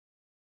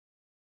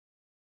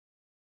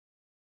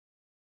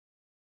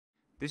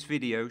This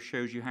video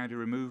shows you how to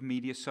remove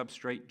media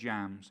substrate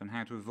jams and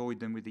how to avoid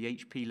them with the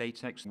HP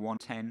Latex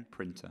 110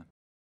 printer.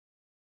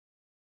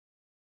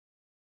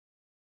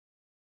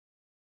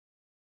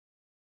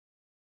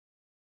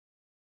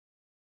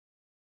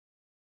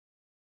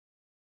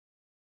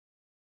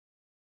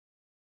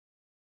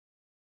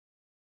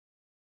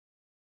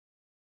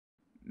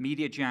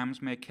 Media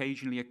jams may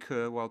occasionally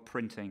occur while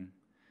printing.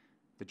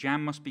 The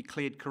jam must be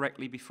cleared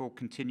correctly before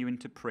continuing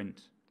to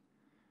print.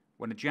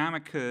 When a jam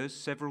occurs,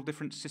 several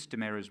different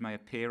system errors may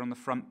appear on the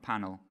front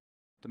panel.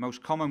 The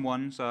most common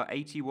ones are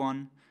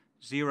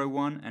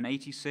 8101 and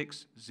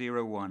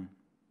 8601.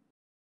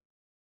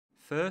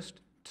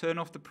 First, turn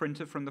off the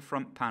printer from the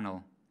front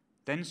panel.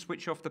 Then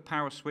switch off the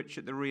power switch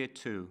at the rear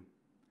too.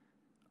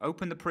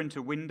 Open the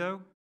printer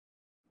window.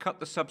 Cut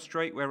the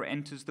substrate where it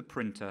enters the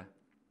printer.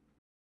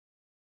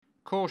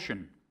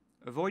 Caution: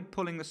 avoid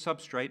pulling the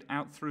substrate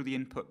out through the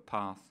input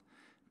path,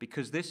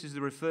 because this is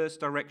the reverse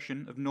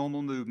direction of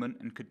normal movement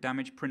and could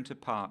damage printer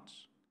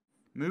parts.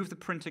 Move the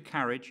printer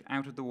carriage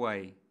out of the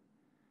way.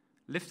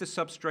 Lift the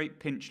substrate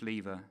pinch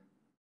lever.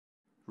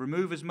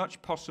 Remove as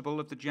much possible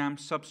of the jammed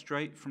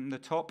substrate from the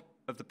top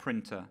of the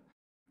printer.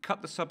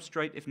 Cut the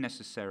substrate if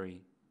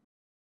necessary.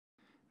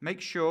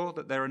 Make sure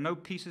that there are no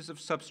pieces of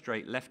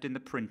substrate left in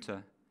the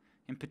printer.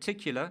 In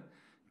particular,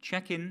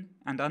 check in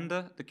and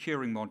under the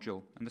curing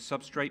module and the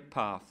substrate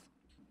path.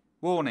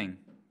 Warning: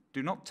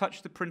 do not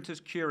touch the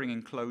printer's curing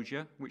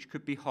enclosure, which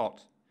could be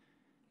hot.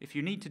 If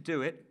you need to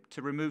do it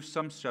to remove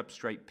some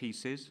substrate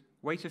pieces,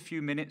 wait a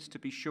few minutes to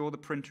be sure the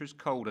printer is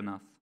cold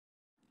enough.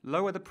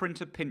 Lower the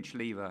printer pinch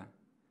lever.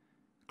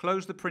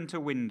 Close the printer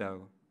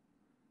window.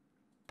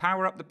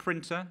 Power up the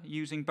printer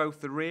using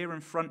both the rear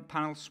and front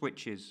panel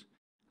switches.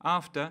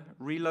 After,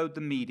 reload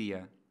the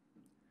media.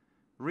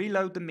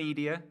 Reload the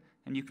media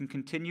and you can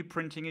continue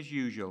printing as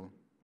usual.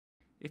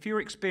 If you're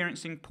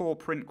experiencing poor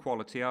print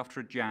quality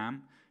after a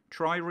jam,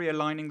 try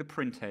realigning the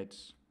print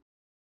heads.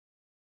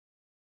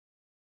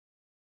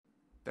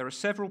 There are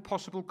several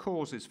possible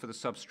causes for the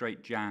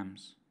substrate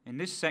jams. In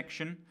this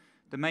section,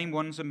 the main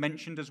ones are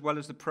mentioned as well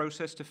as the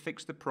process to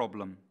fix the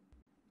problem.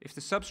 If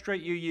the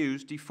substrate you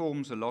use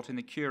deforms a lot in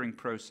the curing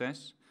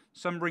process,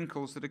 some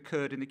wrinkles that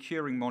occurred in the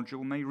curing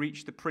module may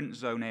reach the print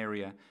zone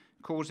area,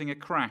 causing a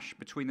crash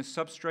between the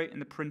substrate and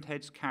the print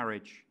head's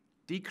carriage.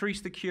 Decrease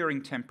the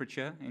curing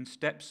temperature in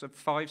steps of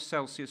 5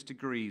 Celsius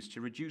degrees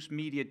to reduce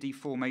media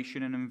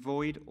deformation and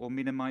avoid or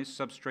minimize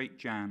substrate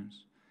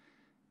jams.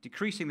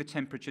 Decreasing the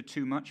temperature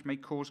too much may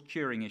cause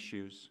curing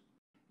issues.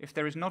 If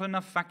there is not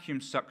enough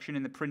vacuum suction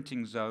in the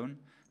printing zone,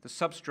 the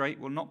substrate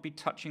will not be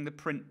touching the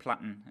print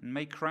platen and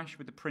may crash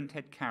with the print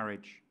head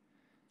carriage.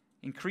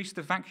 Increase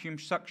the vacuum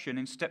suction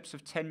in steps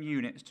of 10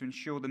 units to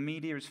ensure the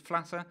media is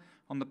flatter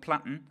on the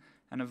platen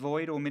and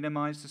avoid or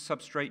minimize the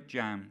substrate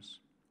jams.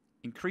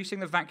 Increasing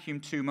the vacuum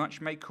too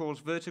much may cause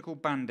vertical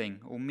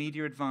banding or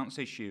media advance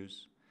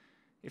issues.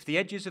 If the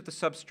edges of the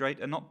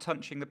substrate are not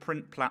touching the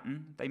print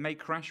platen, they may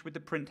crash with the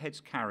print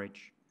head's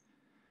carriage.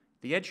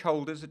 The edge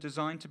holders are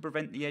designed to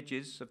prevent the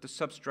edges of the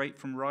substrate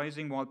from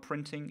rising while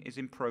printing is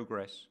in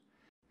progress.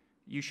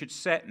 You should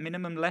set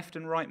minimum left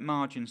and right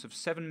margins of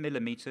 7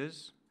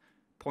 mm,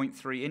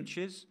 0.3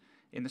 inches,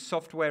 in the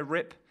software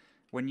RIP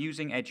when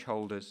using edge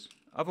holders.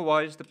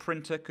 Otherwise, the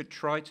printer could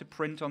try to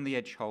print on the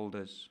edge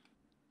holders.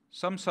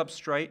 Some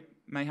substrate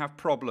may have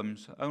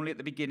problems only at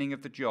the beginning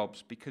of the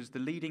jobs because the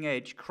leading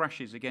edge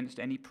crashes against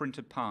any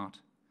printed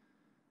part.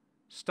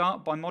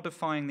 Start by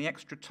modifying the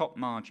extra top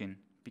margin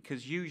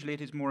because usually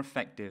it is more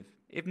effective.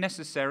 If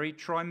necessary,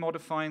 try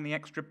modifying the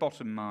extra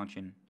bottom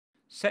margin.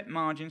 Set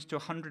margins to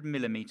 100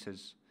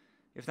 mm.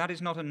 If that is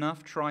not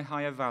enough, try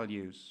higher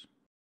values.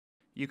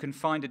 You can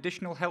find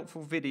additional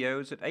helpful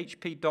videos at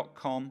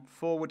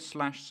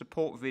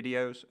hp.com/support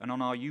videos and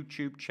on our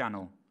YouTube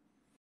channel.